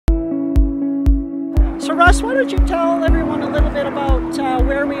So Russ, why don't you tell everyone a little bit about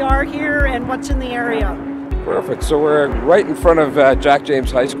where we are here and what's in the area? Perfect. So we're right in front of Jack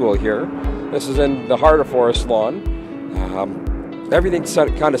James High School here. This is in the heart of Forest Lawn. Everything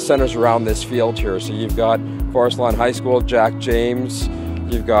kind of centers around this field here. So you've got Forest Lawn High School, Jack James,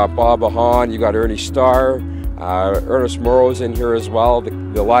 you've got Bob Ahan, you've got Ernie Starr, Ernest Morrow's in here as well,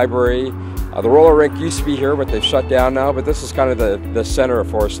 the library. The roller rink used to be here, but they've shut down now, but this is kind of the center of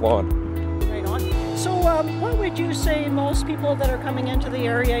Forest Lawn. Right on. So what would you say most people that are coming into the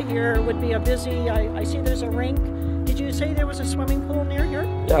area here would be a busy, I see there's a rink. Did you say there was a swimming pool near here?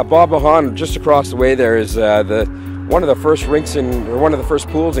 Yeah, Bob Ahan, just across the way there is one of the first rinks or one of the first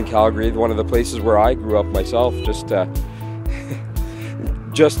pools in Calgary, one of the places where I grew up myself, just to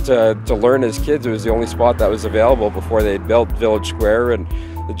learn as kids. It was the only spot that was available before they built Village Square and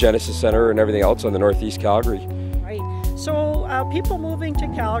the Genesis Center and everything else on the northeast Calgary. Right. So people moving to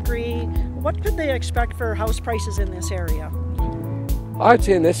Calgary, what could they expect for house prices in this area? I'd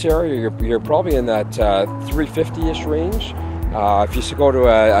say in this area you're probably in that 350-ish range. If you go to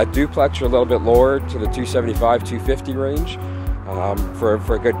a duplex, you're a little bit lower to the 275, 250 range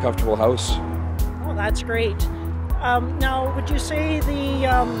for a good, comfortable house. Oh, that's great. Now, would you say the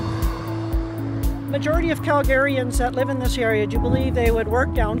majority of Calgarians that live in this area, do you believe they would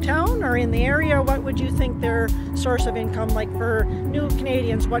work downtown or in the area? What would you think their source of income, like for new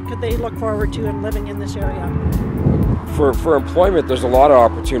Canadians, what could they look forward to in living in this area? For employment, there's a lot of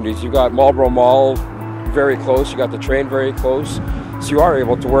opportunities. You've got Marlborough Mall very close, you got the train very close, so you are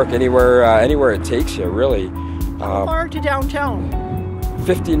able to work anywhere it takes you, really. How far to downtown?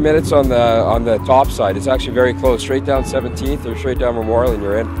 15 minutes on the top side. It's actually very close, straight down 17th or straight down Memorial and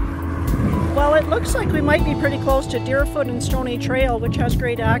you're in. Well, it looks like we might be pretty close to Deerfoot and Stony Trail, which has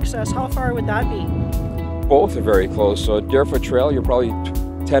great access. How far would that be? Both are very close. So Deerfoot Trail, you're probably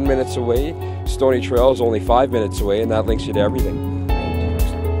 10 minutes away. Stony Trail is only 5 minutes away, and that links you to everything.